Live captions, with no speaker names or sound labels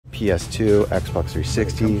PS2, Xbox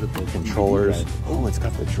 360, controllers. Oh, it's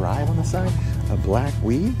got the drive on the side. A black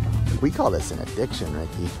Wii. We call this an addiction,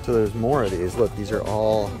 Ricky. So there's more of these. Look, these are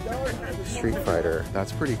all Street Fighter.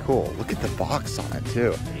 That's pretty cool. Look at the box on it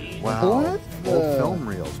too. Wow. What? Old film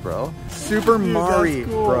reels, bro. Super Mario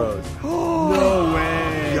Bros. No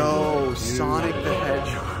way. Yo, Sonic the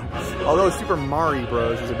Hedgehog. Although Super Mario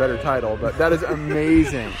Bros is a better title, but that is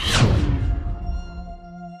amazing.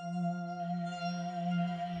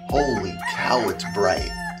 Holy cow, it's bright.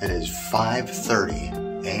 It is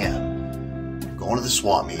 5:30 a.m. Going to the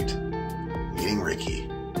swap meet, meeting Ricky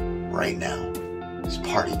right now. It's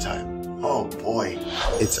party time. Oh boy.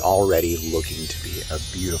 It's already looking to be a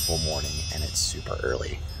beautiful morning and it's super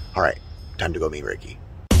early. All right, time to go meet Ricky.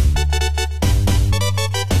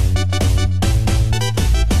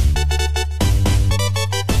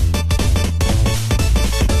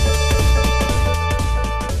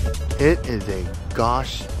 It is a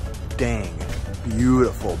gosh dang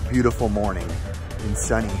beautiful, beautiful morning in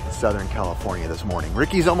sunny Southern California this morning.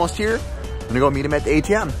 Ricky's almost here. I'm gonna go meet him at the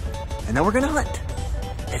ATM and then we're gonna hunt.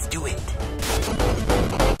 Let's do it.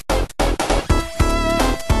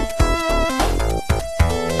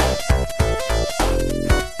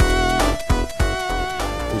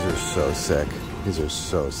 These are so sick. These are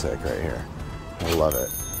so sick right here. I love it.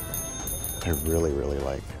 I really, really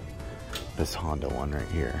like this Honda one right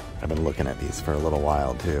here. I've been looking at these for a little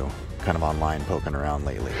while too. Kind of online poking around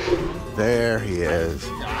lately. There he is.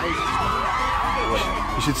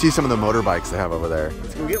 You should see some of the motorbikes they have over there.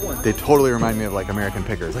 Let's go get one. They totally remind me of like American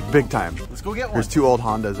Pickers, like big time. Let's go get one. There's two old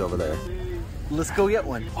Hondas over there. Let's go get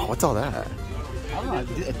one. Oh, what's all that? Ah,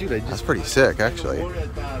 dude, I just That's pretty sick, actually.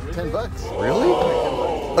 $10.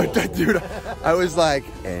 Really? Dude, I was like,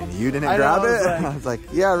 and you didn't grab it? I was like,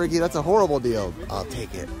 yeah, Ricky, that's a horrible deal. I'll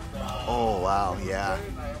take it. Oh, wow, yeah.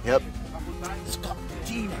 Yep.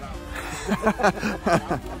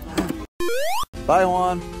 Bye,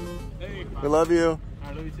 Juan. Hey. We love you.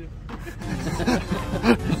 I love you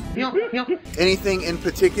too. Anything in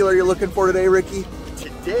particular you're looking for today, Ricky?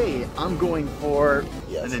 Today, I'm going for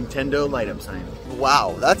a Nintendo light-up sign.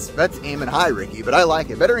 Wow, that's aiming high, Ricky, but I like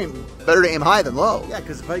it. Better to aim high than low. Yeah,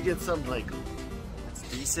 because if I get something like it's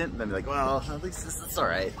decent, then be like, well, at least this is all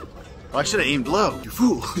right. Well, I should have aimed low. You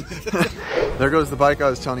fool. There goes the bike I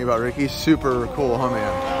was telling you about, Ricky. Super cool, huh,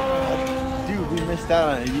 man? Dude, we missed out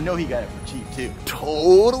on it. You know he got it for cheap too.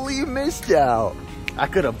 Totally missed out. I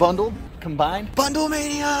could have bundled, combined. Bundle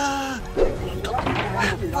Mania! It's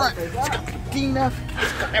got Dina,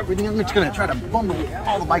 it's got everything. I'm just gonna try to bundle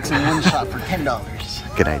all the bikes in one shot for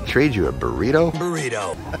 $10. Can I trade you a burrito?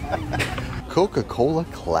 Burrito. Coca-Cola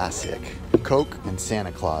Classic. Coke and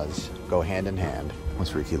Santa Claus go hand in hand.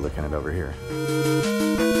 What's Ricky looking at over here?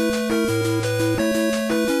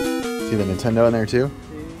 See the Nintendo in there too?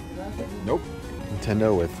 Nope.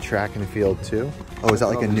 Nintendo with track and field too. Oh, is that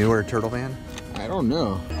like a newer turtle van? I don't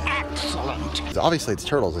know. Excellent. Obviously it's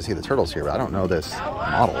turtles. I see the turtles here, but I don't know this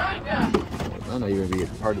model. I don't know you're gonna be a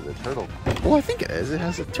part of the turtle. Well, I think it is. It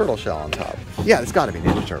has a turtle shell on top. Yeah, it's got to be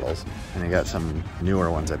Ninja Turtles. And they got some newer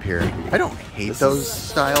ones up here. I don't hate those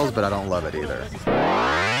styles, but I don't love it either.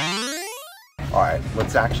 All right,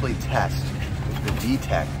 let's actually test if the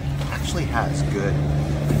D-Tech actually has good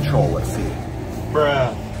control. Let's see.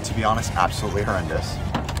 Bruh. To be honest, absolutely horrendous.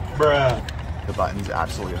 Bruh. The button's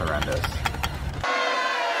absolutely horrendous.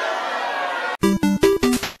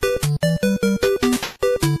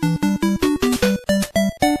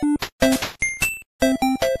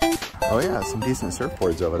 Oh yeah, some decent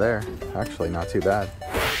surfboards over there. Actually, not too bad.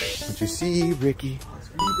 Don't you see, Ricky?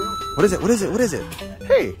 What is it? What is it? What is it?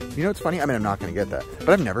 Hey, you know what's funny? I mean, I'm not going to get that, but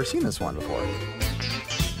I've never seen this one before.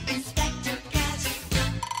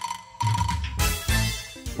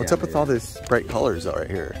 What's up with all these bright colors though right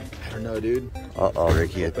here? I don't know, dude. Uh-oh,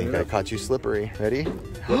 Ricky, I think I caught you slippery. Ready?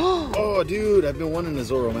 Oh, dude, I've been wanting a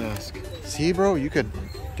Zorro mask. See, bro, you could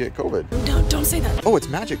get COVID. Don't say that. Oh, it's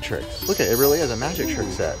magic tricks. Look, it really is a magic trick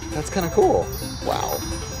set. That's kind of cool. Wow.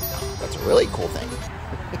 That's a really cool thing.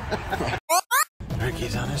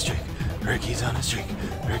 Ricky's on his streak. Ricky's on his streak.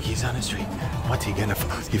 Ricky's on his streak. What's he gonna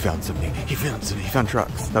find? He found something. He found something. He found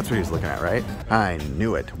trucks. That's what he was looking at, right? I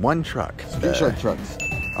knew it. One truck. Street shark trucks.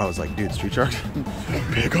 I was like, dude, street sharks?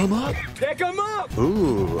 Pick them up. Pick him up.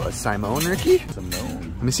 Ooh, a Simone, Ricky?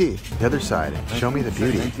 Simone. Let me see. The other side. Show me the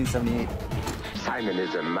beauty. 1978. Simon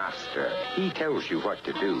is a master. He tells you what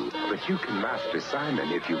to do, but you can master Simon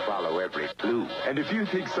if you follow every clue. And if you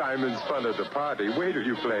think Simon's fun at the party, wait till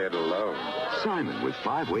you play it alone. Simon with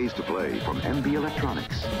 5 ways to play from MB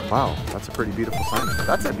Electronics. Wow, that's a pretty beautiful Simon.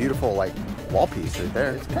 That's a beautiful, like, wall piece right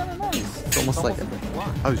there. It's kind of nice. It's almost like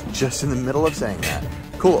I was just in the middle of saying that.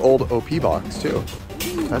 Cool old OP box too.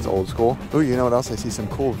 That's old school. Oh, you know what else? I see some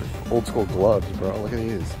cool old school gloves, bro. Look at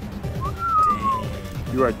these.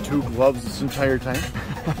 You are 2 gloves this entire time?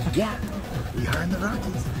 Yeah, we are in the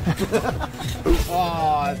Rockies.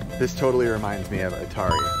 Oh, This totally reminds me of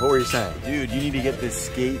Atari. What were you saying? dude, you need to get this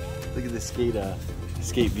skate. Look at this skate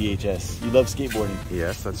VHS. You love skateboarding.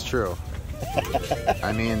 Yes, that's true.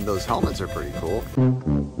 I mean, those helmets are pretty cool.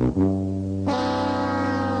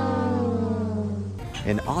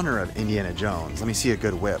 In honor of Indiana Jones, let me see a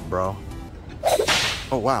good whip, bro.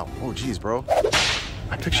 Oh, wow. Oh, geez, bro.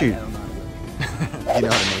 I picture you. You know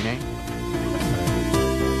how to name?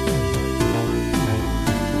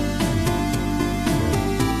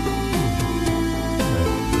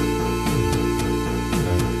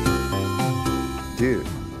 Dude,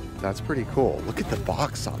 that's pretty cool. Look at the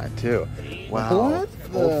box on it too. Wow. What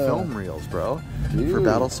Old the- film reels, bro. Dude. For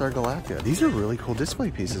Battlestar Galactica. These are really cool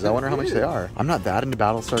display pieces. I wonder how much they are. I'm not that into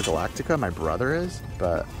Battlestar Galactica. My brother is,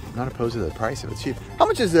 but I'm not opposed to the price if it's cheap. How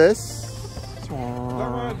much is this?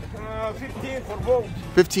 15 for both.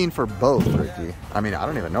 15 for both, Ricky. I mean, I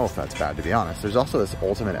don't even know if that's bad, to be honest. There's also this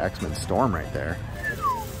Ultimate X-Men Storm right there.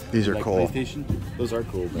 These are Like cool. PlayStation? Those are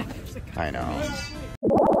cool. But... I know.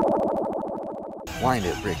 Wind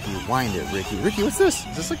it, Ricky. Wind it, Ricky. Ricky, what's this?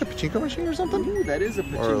 Is this like a pachinko machine or something? Ooh, that is a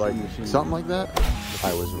pachinko Or like machine. something like that?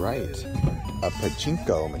 I was right. A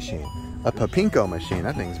pachinko machine. A papinko machine.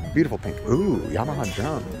 That thing's beautiful pink. Ooh, Yamaha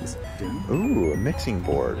drums. Ooh, a mixing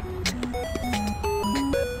board.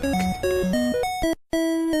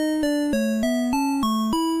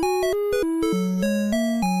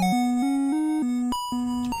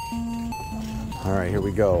 All right, here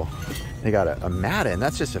we go. They got a Madden.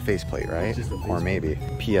 That's just a faceplate, right? Just a Or faceplate. maybe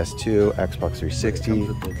PS2, Xbox 360,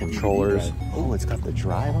 controllers. Oh, it's got the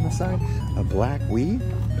drive on the side. A black Wii.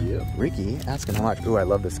 Yep. Ricky asking how much. Ooh, I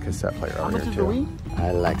love this cassette player How on much here is too. the Wii?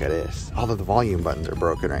 I like this. Although the volume buttons are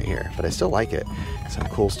broken right here, but I still like it. Some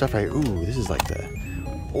cool stuff right. Ooh, this is like the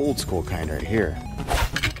old school kind right here.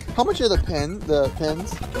 How much are the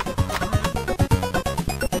pins?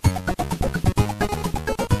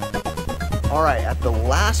 All right, at the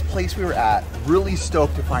last place we were at, really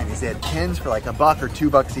stoked to find these. They had pins for like $1 or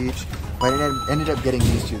 $2 each, but I ended up getting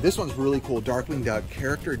these two. This one's really cool, Darkwing Duck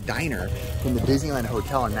character diner from the Disneyland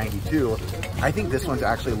Hotel in '92. I think this one's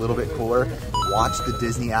actually a little bit cooler. Watch the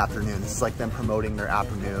Disney afternoon. This is like them promoting their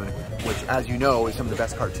afternoon, which, as you know, is some of the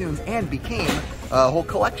best cartoons and became a whole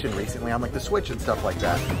collection recently on like the Switch and stuff like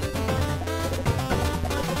that.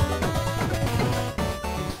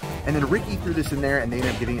 And then Ricky threw this in there and they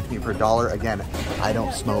ended up giving it to me for $1. Again, I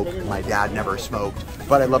don't smoke. My dad never smoked,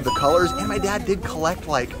 but I love the colors. And my dad did collect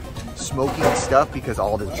like smoking stuff because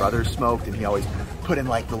all of his brothers smoked and he always put in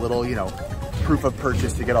like the little, you know, proof of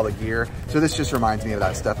purchase to get all the gear. So this just reminds me of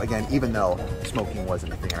that stuff. Again, even though smoking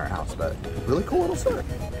wasn't a thing in our house, but really cool little store.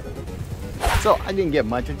 So I didn't get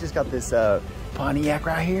much. I just got this Pontiac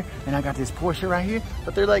right here, and I got this Porsche right here.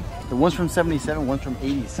 But they're like the one's from '77, one's from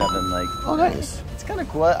 '87. Like, Oh, nice. It's kind of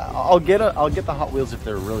cool. I'll get the Hot Wheels if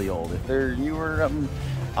they're really old. If they're newer,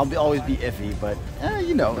 I'll always be iffy. But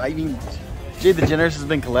you know, I mean, Jay the Generous has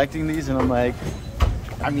been collecting these, and I'm like,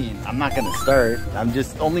 I mean, I'm not gonna start. I'm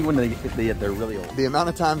just only when they're really old. The amount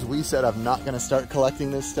of times we said I'm not gonna start collecting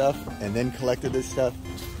this stuff and then collected this stuff.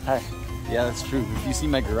 Hi. Yeah, that's true. If you see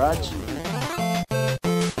my garage,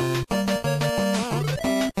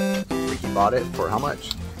 Ricky bought it for how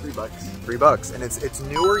much? $3. $3. And it's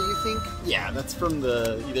newer, you think? Yeah, that's from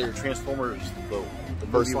the either Transformers the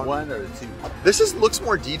First movie one? 1 or 2. This looks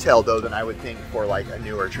more detailed though than I would think for like a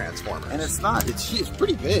newer Transformers. And it's not. It's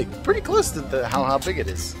pretty big. Pretty close to how big it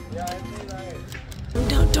is.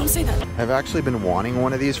 Don't say that. I've actually been wanting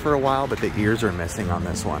one of these for a while, but the ears are missing on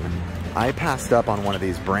this one. I passed up on one of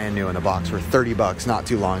these brand new in the box for $30 not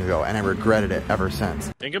too long ago, and I regretted it ever since.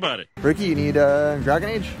 Think about it. Ricky, you need Dragon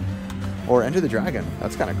Age? Or Enter the Dragon.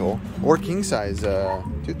 That's kind of cool. Or king size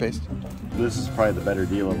toothpaste. This is probably the better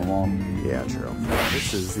deal of them all. Yeah, true.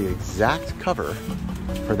 This is the exact cover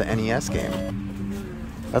for the NES game.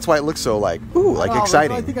 That's why it looks so like, ooh, like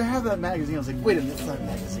exciting. I think I have that magazine. I was like, wait a minute, it's not a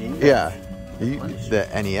magazine. Yeah. The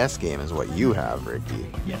NES game is what you have, Ricky.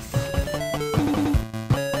 Yes.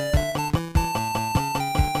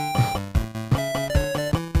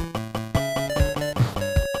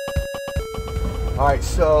 All right,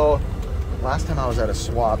 so last time I was at a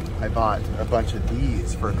swap, I bought a bunch of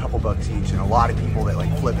these for a couple bucks each, and a lot of people that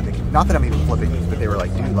like flip in not that I'm even flipping these, but they were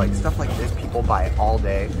like, dude, like stuff like this, people buy it all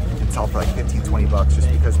day and sell for like 15, 20 bucks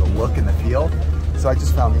just because of the look and the feel. So I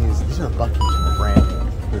just found these. These are a buck each and they're brand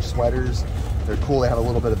new. They're sweaters. They're cool. They have a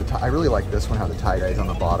little bit of the tie. I really like this one, how the tie dye is on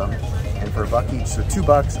the bottom. And for $1 each, so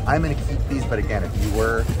 $2. I'm gonna keep these, but again, if you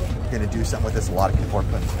were gonna do something with this, a lot of people are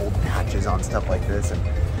putting old patches on stuff like this and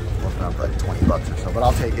looking up like $20 or so, but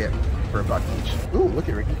I'll take it for $1 each. Ooh, look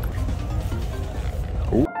at Ricky.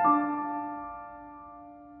 Ooh.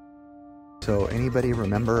 So anybody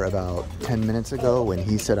remember about 10 minutes ago when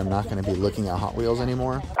he said I'm not gonna be looking at Hot Wheels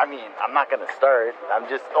anymore? I mean, I'm not gonna start. I'm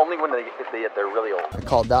just only when they're really old. I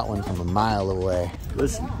called that one from a mile away.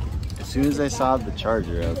 Listen, as soon as I saw the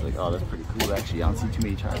charger, I was like, oh, that's pretty cool. Actually, I don't see too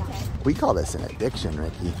many chargers. We call this an addiction,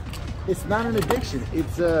 Ricky. It's not an addiction.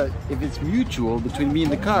 It's if it's mutual between me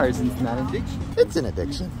and the cars, it's not an addiction. It's an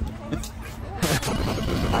addiction.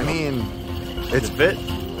 I mean, it's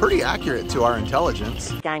pretty accurate to our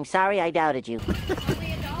intelligence. I'm sorry I doubted you.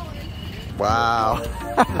 Wow.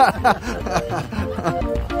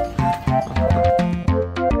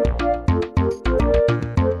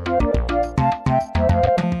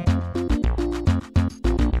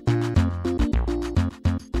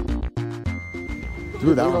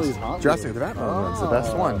 Dude, that one's Jurassic the Batman one's the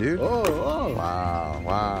best one, dude. Oh. Wow,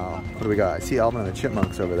 wow. What do we got? I see Alvin and the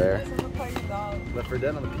Chipmunks over there. Left 4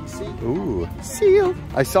 Dead on the PC. Ooh, seal.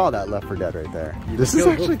 I saw that Left 4 Dead right there. This is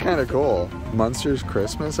actually kind of cool. Munsters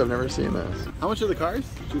Christmas, I've never seen this. How much are the cars?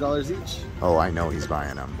 $2 each? Oh, I know he's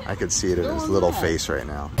buying them. I could see it in his little face right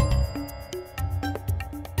now.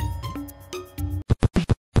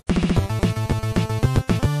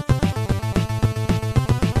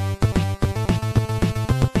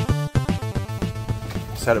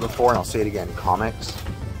 Said it before and I'll say it again. Comics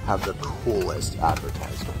have the coolest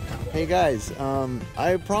advertisement. Hey guys,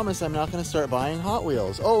 I promise I'm not gonna start buying Hot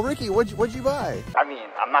Wheels. Oh, Ricky, what'd you buy? I mean,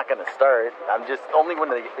 I'm not gonna start. I'm just only when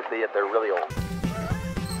they're really old.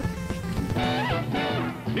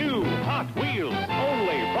 New Hot Wheels,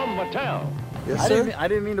 only from Mattel. Yes, sir? I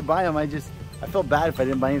didn't mean to buy them. I felt bad if I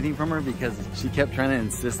didn't buy anything from her because she kept trying to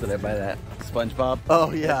insist that I buy that SpongeBob.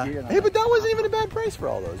 Oh yeah. Hey, but that wasn't even a bad price for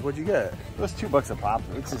all those. What'd you get? It was $2 a pop.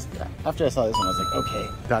 It's just, after I saw this one, I was like, okay.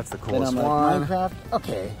 That's the Then coolest I'm one. like, Minecraft,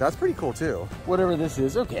 okay. That's pretty cool too. Whatever this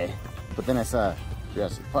is, okay. But then I saw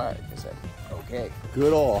Jurassic Park. I said, okay.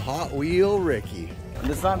 Good old Hot Wheel Ricky.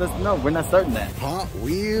 No, we're not starting that. Hot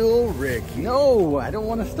Wheel Ricky. No, I don't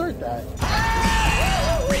want to start that.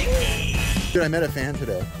 Dude, I met a fan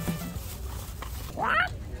today.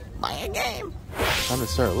 What? Buy a game. I'm gonna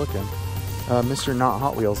start looking. Mr. Not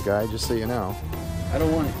Hot Wheels guy, just so you know. I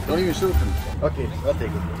don't want it. Don't even show it to me. Okay, I'll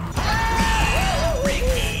take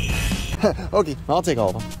it. Okay, I'll take all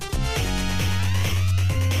of them.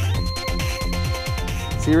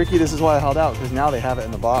 See, Ricky, this is why I held out, because now they have it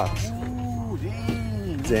in the box. Ooh,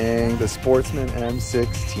 dang. Dang, the Sportsman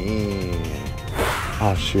M16.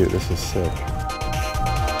 Oh shoot, this is sick.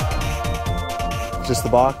 Just the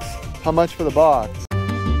box? How much for the box?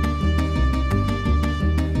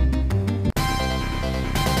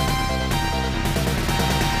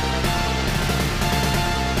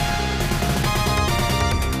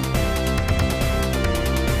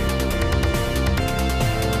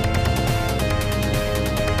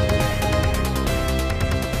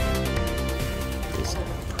 It's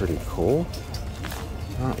pretty cool.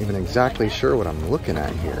 Not even exactly sure what I'm looking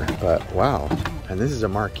at here, but wow. And this is a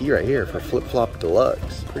marquee right here for Flip Flop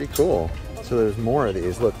Deluxe. Pretty cool. So there's more of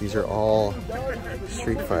these. Look, these are all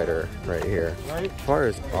Street Fighter right here. As far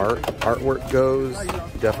as artwork goes,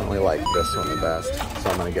 definitely like this one the best. So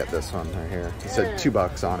I'm gonna get this one right here. It said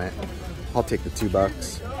 $2 on it. I'll take the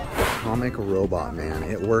 $2. Comic Robot Man.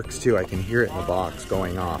 It works too. I can hear it in the box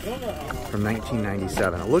going off. From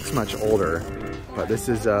 1997. It looks much older, but this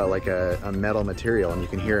is like a metal material and you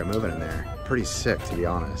can hear it moving in there. Pretty sick, to be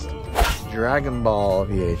honest. Dragon Ball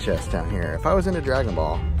VHS down here. If I was into Dragon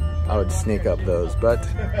Ball, I would sneak up those, but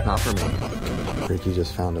not for me. Ricky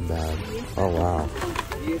just found a bag. Oh wow.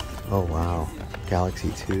 Oh wow. Galaxy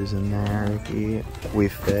 2's in there, Ricky. We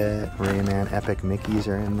Fit, Rayman, Epic Mickeys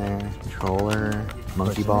are in there. Controller,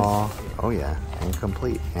 Monkey Ball. Oh yeah, and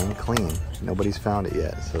complete and clean. Nobody's found it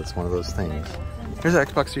yet, so it's one of those things. There's an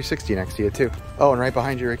Xbox 360 next to you too. Oh, and right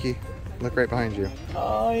behind you, Ricky. Look right behind you.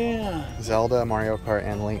 Oh yeah. Zelda, Mario Kart,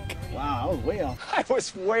 and Link. Wow, I was way off. I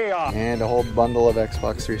was way off. And a whole bundle of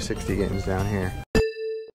Xbox 360 games down here.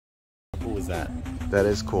 What was that? That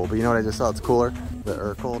is cool, but you know what I just saw? It's cooler. The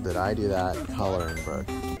Urkel, did I do that coloring book?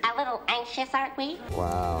 A little anxious, aren't we?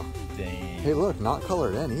 Wow. Dang. Hey look, not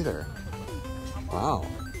colored in either. Wow.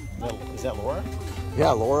 No, is that Laura?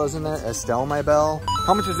 Yeah, Laura's in there. Estelle, my belle.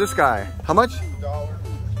 How much is this guy? How much?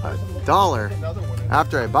 $1.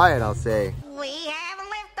 After I buy it, I'll say. We have a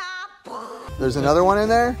lift off. There's another one in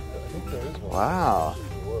there? Wow.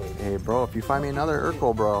 Hey, bro, if you find me another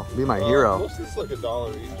Urkel, bro, be my hero. Most of this like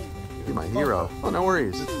 $1 each. Be my hero. Oh, no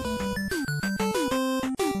worries.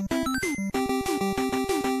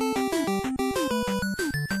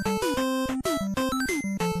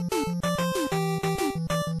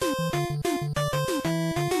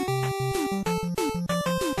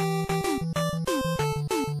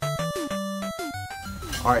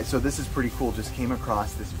 All right, so this is pretty cool. Just came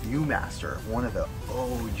across this Viewmaster, one of the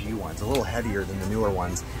OG ones, a little heavier than the newer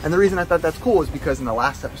ones. And the reason I thought that's cool is because in the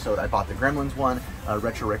last episode, I bought the Gremlins one,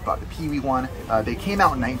 Retro Rick bought the Pee-wee one. They came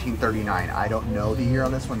out in 1939. I don't know the year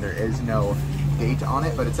on this one. There is no date on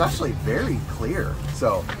it, but it's actually very clear.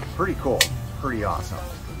 So pretty cool, pretty awesome.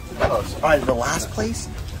 All right, the last place,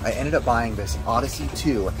 I ended up buying this Odyssey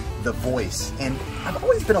 2, The Voice, and I've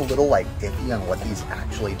always been a little like iffy on what these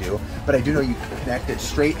actually do, but I do know you can connect it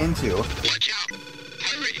straight into. Watch out!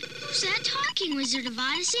 Hurry! Who's that talking, Wizard of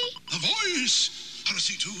Odyssey? The Voice!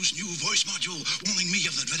 Odyssey 2's new voice module warning me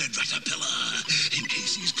of the dreaded caterpillar in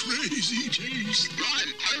case he's crazy chase.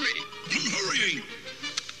 Run! Hurry! I'm hurrying!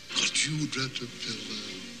 Got you, caterpillar.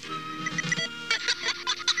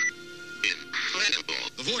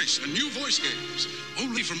 The Voice and new voice games.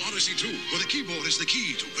 Only from Odyssey 2, where the keyboard is the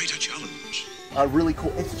key to greater challenge. Really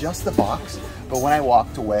cool. It's just the box, but when I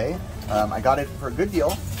walked away, I got it for a good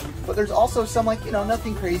deal. But there's also some, like, you know,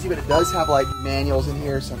 nothing crazy, but it does have like manuals in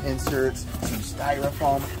here, some inserts, some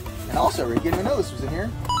styrofoam, and also, Rick, you didn't even know this was in here.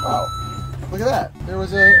 Wow, look at that. There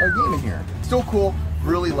was a game in here. Still cool.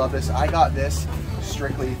 Really love this. I got this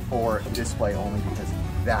strictly for display only because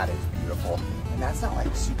that is beautiful. And that's not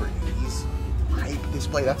like super 80s hype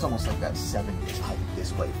display. That's almost like that 70s hype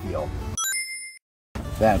display feel.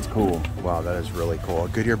 That's cool. Wow, that is really cool.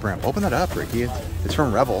 Goodyear brand. Open that up, Ricky. It's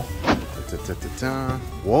from Rebel.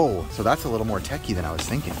 Whoa, so that's a little more techy than I was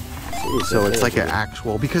thinking. So it's like an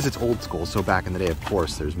actual, because it's old school, so back in the day, of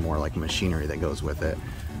course, there's more like machinery that goes with it.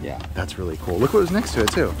 Yeah. That's really cool. Look what was next to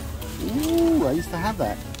it, too. Ooh, I used to have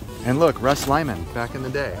that. And look, Russ Lyman, back in the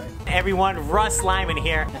day. Everyone, Russ Lyman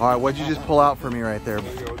here. All right, what'd you just pull out for me right there?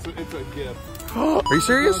 It's a gift. Are you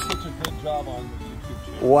serious? You're doing such a good job on the YouTube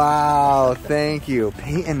channel. Wow, thank you.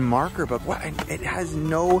 Paint and marker book. What? It has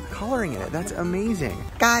no coloring in it. That's amazing.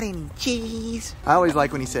 Got any cheese? I always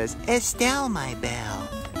like when he says, Estelle, my belle.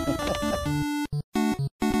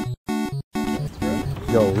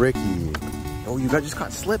 yo, Ricky. Oh, you just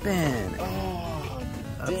got slipping. Oh,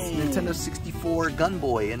 That's Nintendo 64 Gun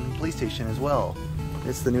Boy and PlayStation as well.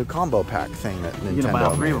 It's the new combo pack thing that Nintendo. You're gonna buy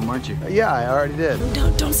all 3 of them, aren't you? Yeah, I already did.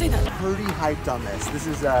 Don't say that. Pretty hyped on this. This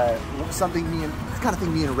is something this kind of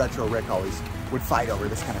thing me and Retro Rick always would fight over,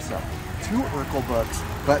 this kind of stuff. 2 Urkel books,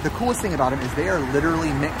 but the coolest thing about them is they are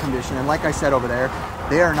literally mint condition, and like I said over there,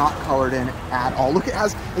 they are not colored in at all. Look,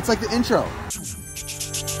 it's like the intro.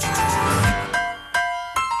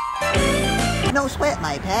 No sweat,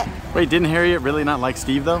 my pet. Wait, didn't Harriet really not like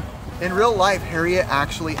Steve though? In real life, Harriet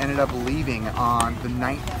actually ended up leaving on the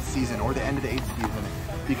 9th season or the end of the 8th season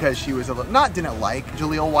because she was didn't like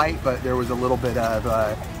Jaleel White, but there was a little bit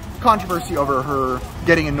of controversy over her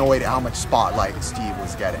getting annoyed at how much spotlight Steve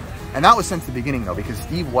was getting. And that was since the beginning though, because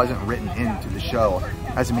Steve wasn't written into the show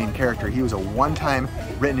as a main character. He was a one-time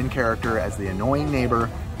written in character as the annoying neighbor,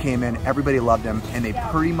 came in, everybody loved him, and they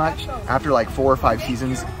pretty much, after like 4 or 5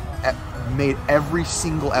 seasons, made every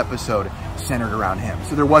single episode centered around him.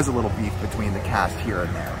 So there was a little beef between the cast here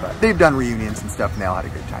and there, but they've done reunions and stuff and they all had a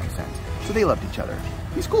good time since. So they loved each other.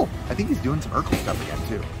 He's cool. I think he's doing some Urkel stuff again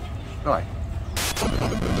too. Bye.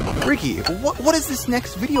 Ricky, what is this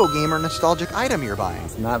next video game or nostalgic item you're buying?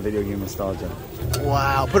 It's not video game nostalgia.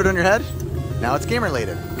 Wow, put it on your head? Now it's game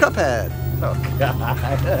related. Cuphead. Oh God.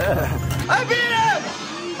 I beat him!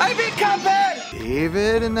 I beat Cuphead!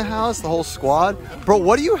 David in the house, the whole squad. Bro,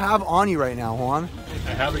 what do you have on you right now, Juan?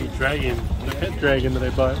 I have a dragon, the pet dragon that I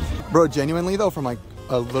bought. Bro, genuinely though, from like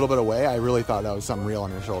a little bit away, I really thought that was something real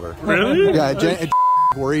on your shoulder. Really? Yeah, it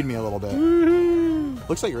worried me a little bit.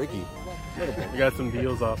 Looks like Ricky. You got some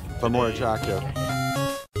deals off. But more attractive.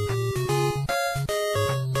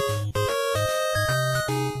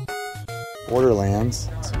 Borderlands,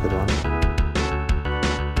 that's a good one.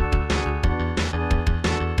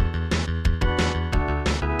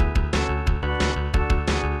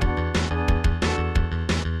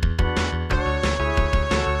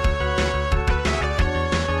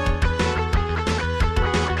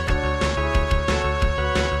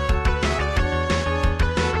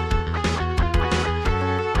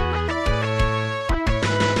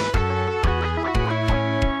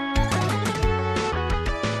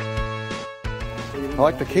 I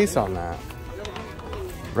like the case on that.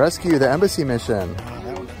 Rescue the embassy mission.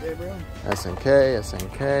 SNK,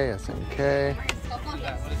 SNK, SNK.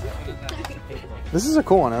 This is a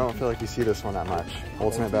cool one. I don't feel like you see this one that much.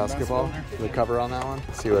 Ultimate Basketball. The cover on that one.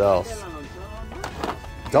 Let's see what else.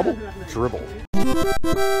 Double Dribble.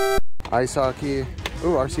 Ice Hockey.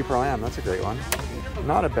 Ooh, RC Pro-Am. That's a great one.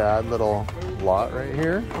 Not a bad little lot right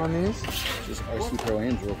here on these. Just RC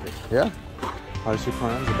Pro-Am's real quick. Yeah. RC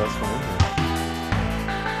Pro-Am's the best one in here.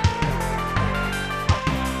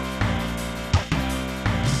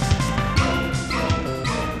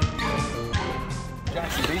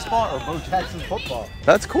 Jackson baseball or Bo Jackson football?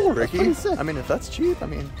 That's cool, Ricky. That's I mean, if that's cheap, I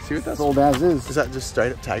mean, see what that's sold as is. Is that just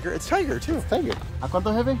straight up Tiger? It's Tiger too. It's Tiger. ¿A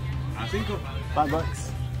cuánto, jefe?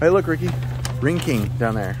 $5. Hey, look, Ricky. Ring King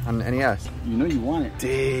down there on NES. You know you want it.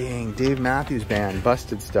 Dang, Dave Matthews Band,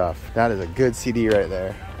 Busted Stuff. That is a good CD right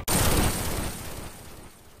there.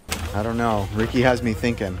 I don't know. Ricky has me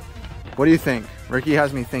thinking. What do you think? Ricky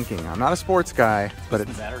has me thinking. I'm not a sports guy, but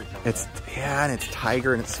it's yeah, and it's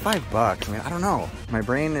Tiger, and it's $5. I mean, I don't know. My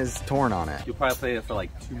brain is torn on it. You'll probably play it for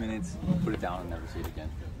like 2 minutes, put it down, and never see it again.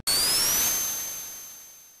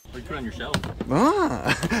 Or you put it on your shelf.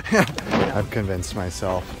 Ah. I've convinced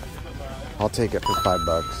myself. I'll take it for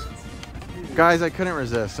 $5. Guys, I couldn't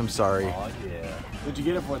resist. I'm sorry. Oh, yeah. What'd you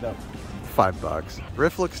get it for, though? $5.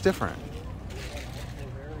 Riff looks different.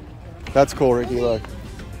 That's cool, Ricky. Look.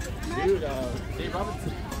 Dude, Dave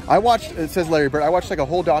Robinson. I watched, it says Larry Bird. I watched like a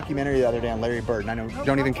whole documentary the other day on Larry Bird, and I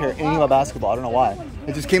don't even care anything about basketball. I don't know why.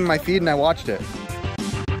 It just came in my feed and I watched it.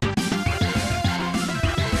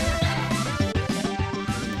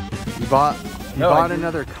 You bought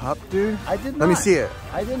another cup, dude? I did not. Let me see it.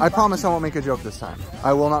 I promise I won't make a joke this time.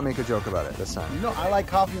 I will not make a joke about it this time. You know, I like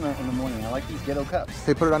coffee in the morning. I like these ghetto cups.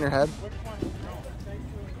 Hey, put it on your head.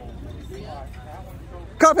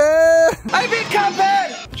 Cuphead! I beat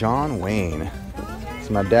Cuphead! John Wayne.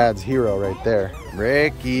 It's my dad's hero right there.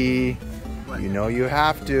 Ricky, you know you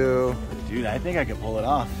have to. Dude, I think I could pull it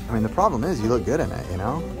off. I mean, the problem is you look good in it, you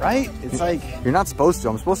know? Right? It's like... You're not supposed to.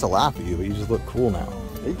 I'm supposed to laugh at you, but you just look cool now.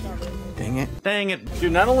 Thank you. Dang it. Dang it.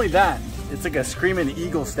 Dude, not only that, it's like a screaming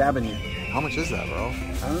eagle stabbing you. How much is that, bro?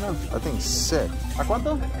 I don't know. That thing's sick. ¿A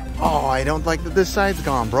cuánto? Oh, I don't like that this side's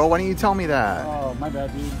gone, bro. Why didn't you tell me that? Oh, my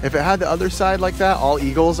bad, dude. If it had the other side like that, all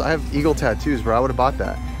eagles, I have eagle tattoos, bro. I would have bought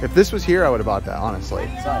that. If this was here, I would have bought that, honestly.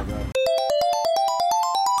 Sorry, bro.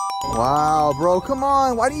 Wow, bro, come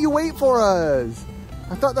on. Why didn't you wait for us?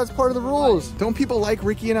 I thought that's part of the rules. Don't people like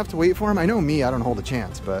Ricky enough to wait for him? I know me, I don't hold a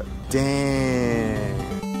chance, but dang.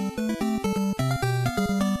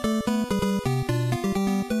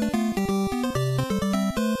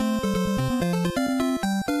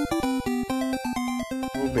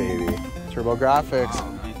 Baby. Turbo Graphics.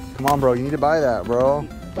 Come on, bro. You need to buy that, bro.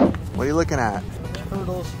 What are you looking at?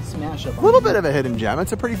 Turtles Smash Up. A little bit of a hidden gem.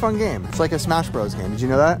 It's a pretty fun game. It's like a Smash Bros game. Did you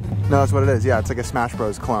know that? No, that's what it is. Yeah, it's like a Smash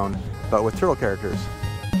Bros clone, but with turtle characters.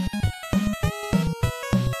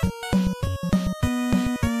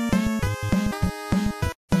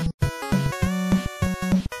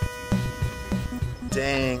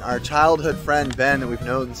 Dang, our childhood friend Ben that we've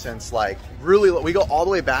known since like really, we go all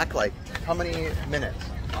the way back like how many minutes?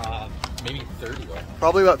 Maybe 30 though.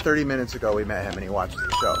 Probably about 30 minutes ago we met him and he watched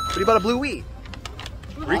the show. But he bought a blue Wii.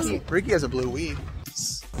 Ricky has a blue Wii.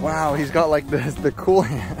 Wow, he's got like the cool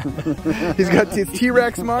hand. He's got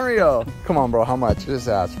T-Rex Mario. Come on, bro, how much? Just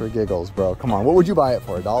ask for giggles, bro. Come on, what would you buy it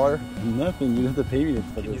for, $1? Nothing, you have to pay me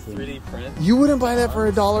for this. 3D print. You wouldn't buy that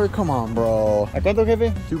for $1? Come on, bro. ¿A cuánto,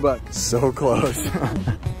 jefe? $2. So close.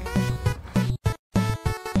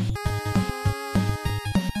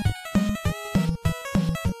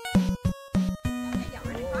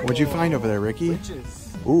 What'd you find over there, Ricky?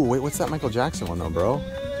 Witches. Ooh, wait, what's that Michael Jackson one though, bro? Dude,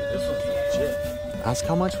 this one's legit. Ask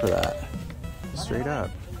how much for that. Straight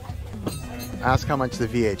up. Ask how much the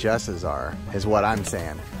VHSs are, is what I'm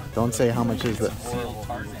saying. Don't say how much is the...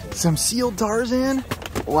 Some sealed Tarzan?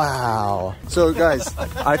 Wow. So guys,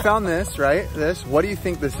 I found this, right? This, what do you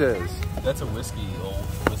think this is? That's a old whiskey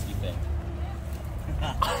thing.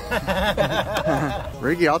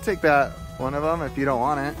 Ricky, I'll take that one of them if you don't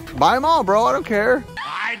want it. Buy them all, bro, I don't care.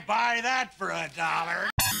 I'd buy that for $1.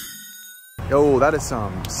 Yo, that is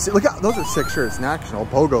some... Look out, those are sick shirts. National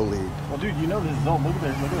Pogo League. Well, dude, you know this is all... Look at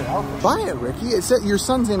the outfit. Buy it, Ricky. It said your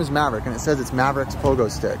son's name is Maverick, and it says it's Maverick's Pogo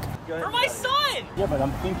Stick. For my son! Yeah, but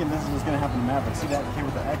I'm thinking this is what's gonna happen to Maverick. See that came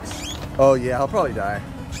with the X? Oh yeah, he'll probably die.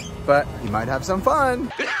 But he might have some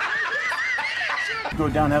fun. Go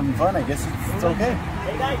down having fun, I guess it's okay.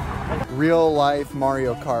 Real life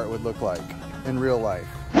Mario Kart would look like in real life.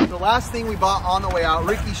 The last thing we bought on the way out,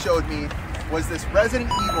 Ricky showed me, was this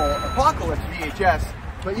Resident Evil Apocalypse VHS.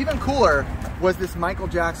 But even cooler was this Michael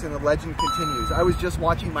Jackson The Legend Continues. I was just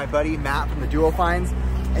watching my buddy Matt from the Duo Finds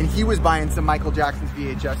and he was buying some Michael Jackson's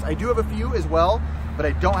VHS. I do have a few as well, but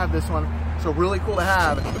I don't have this one. So really cool to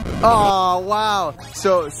have. Oh, wow.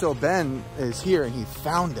 So Ben is here and he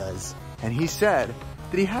found us and he said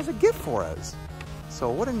that he has a gift for us. So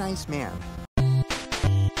what a nice man.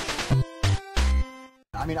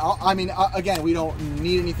 Again, we don't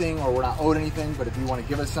need anything or we're not owed anything, but if you want to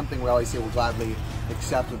give us something, we always say we'll gladly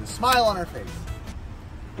accept with a smile on our face.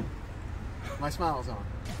 My smile's on.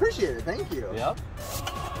 Appreciate it, thank you. Yep.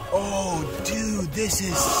 Oh, dude, this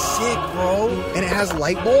is sick, bro. And it has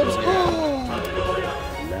light bulbs?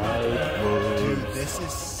 Dude, this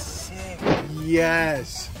is sick.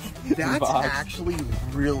 Yes. That's actually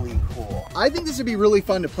really cool. I think this would be really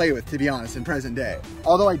fun to play with, to be honest, in present day.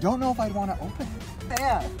 Although I don't know if I'd want to open it.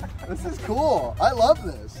 Man, this is cool. I love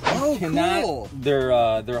this. Oh, cool.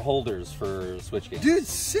 They're holders for Switch games. Dude,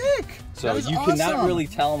 sick. So you cannot really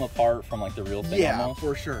tell them apart from like the real thing. Yeah, almost.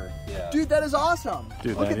 for sure. Yeah. Dude, that is awesome.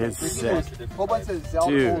 Dude, look that at is this. sick. Whole bunch of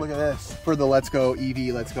Zelda. Dude. Oh, look at this. For the Let's Go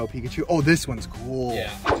Eevee, Let's Go Pikachu. Oh, this one's cool.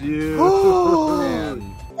 Yeah. Dude.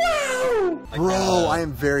 Bro, I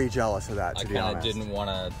am very jealous of that, to be honest. I kind of didn't want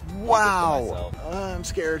to. Wow. I'm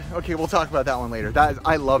scared. Okay, we'll talk about that one later.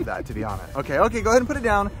 I love that, to be honest. Okay, go ahead and put it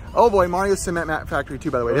down. Oh boy, Mario Cement Mat Factory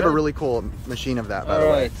 2, by the way. They have a really cool machine of that, by the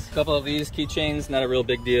way. A couple of these keychains, not a real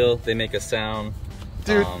big deal. They make a sound.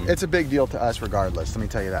 Dude, it's a big deal to us regardless, let me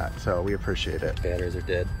tell you that. So we appreciate it. Batteries are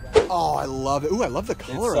dead. Oh, I love it. Ooh, I love the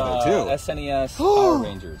color of it, too. SNES Power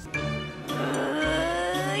Rangers.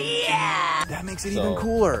 Yeah! That makes it even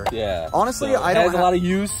cooler. Yeah. Honestly, so I don't have a lot of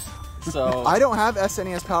use. So I don't have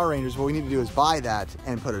SNES Power Rangers. What we need to do is buy that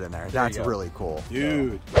and put it in there. That's really cool.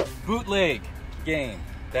 Dude. Bootleg game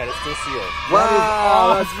that is still sealed.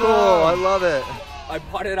 Wow, that's cool. I love it. I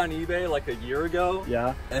bought it on eBay like a year ago.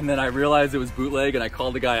 Yeah. And then I realized it was bootleg and I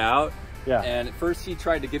called the guy out. Yeah. And at first he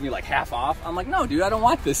tried to give me like half off. I'm like, no, dude, I don't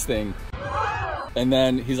want this thing. And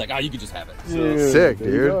then he's like, oh, you can just have it. So, sick,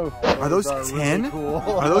 dude. Are those 10? Really cool.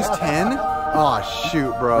 Are those 10? Oh,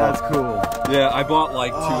 shoot, bro. That's cool. Yeah, I bought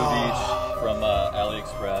like 2 of each from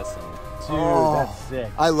AliExpress. And dude, that's sick.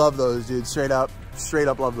 I love those, dude. Straight up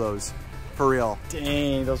love those. For real.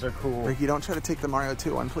 Dang, those are cool. Ricky, don't try to take the Mario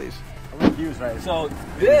 2 one, please. Right. So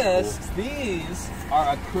these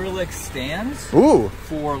are acrylic stands. Ooh.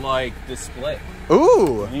 For like display.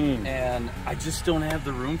 Ooh. And I just don't have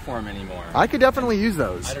the room for them anymore. I could definitely use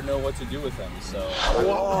those. I don't know what to do with them, so.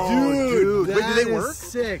 Whoa, dude. Wait, do they work?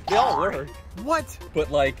 Sick. They all work. What?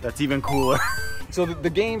 But like. That's even cooler. So the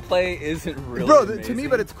gameplay isn't really to me,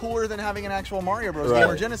 but it's cooler than having an actual Mario Bros. Game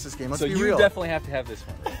or Genesis game. Let's be real. So you definitely have to have this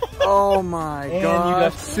one. Oh my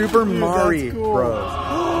god. Super Mario Bros.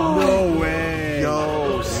 No way.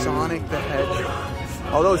 Yo, Sonic the Hedgehog.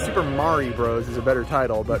 Although Super Mario Bros. Is a better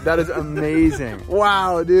title, but that is amazing.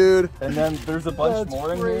 Wow, dude. And then there's a bunch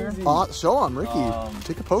more in here. Show them, Ricky.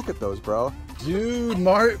 Take a poke at those, bro. Dude,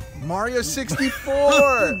 Mario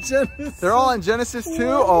 64. They're all on Genesis too?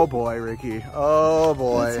 Oh boy, Ricky. Oh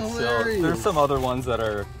boy. So there's some other ones that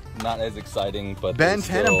are not as exciting, but Ben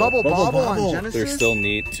 10 and Bubble Bobble on Genesis. They're still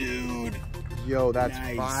neat. Dude. Yo, that's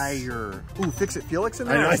fire. Ooh, Fix It Felix in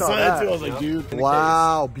there? I saw that too. I was like, dude.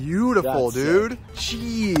 Wow, beautiful, that's dude.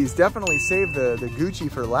 Jeez, definitely save the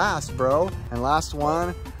Gucci for last, bro. And last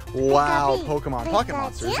one. Wow, Pokemon Pocket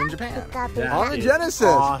Monsters in Japan. On the Genesis.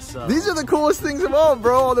 Awesome. These are the coolest things of all,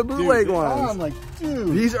 bro. All the bootleg ones. I'm like, dude.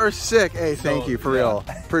 These are sick. Hey, thank you, for real.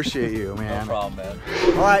 Appreciate you, man. No problem, man.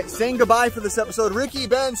 All right, saying goodbye for this episode. Ricky,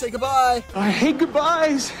 Ben, say goodbye. I hate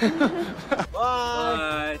goodbyes.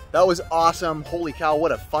 Bye. That was awesome. Holy cow,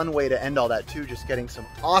 what a fun way to end all that too. Just getting some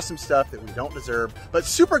awesome stuff that we don't deserve. But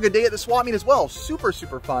super good day at the swap meet as well. Super,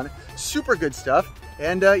 super fun. Super good stuff.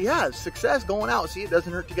 And yeah, success going out. See, it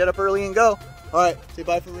doesn't hurt to get up early and go. All right, say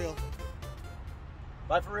bye for real.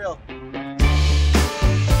 Bye for real.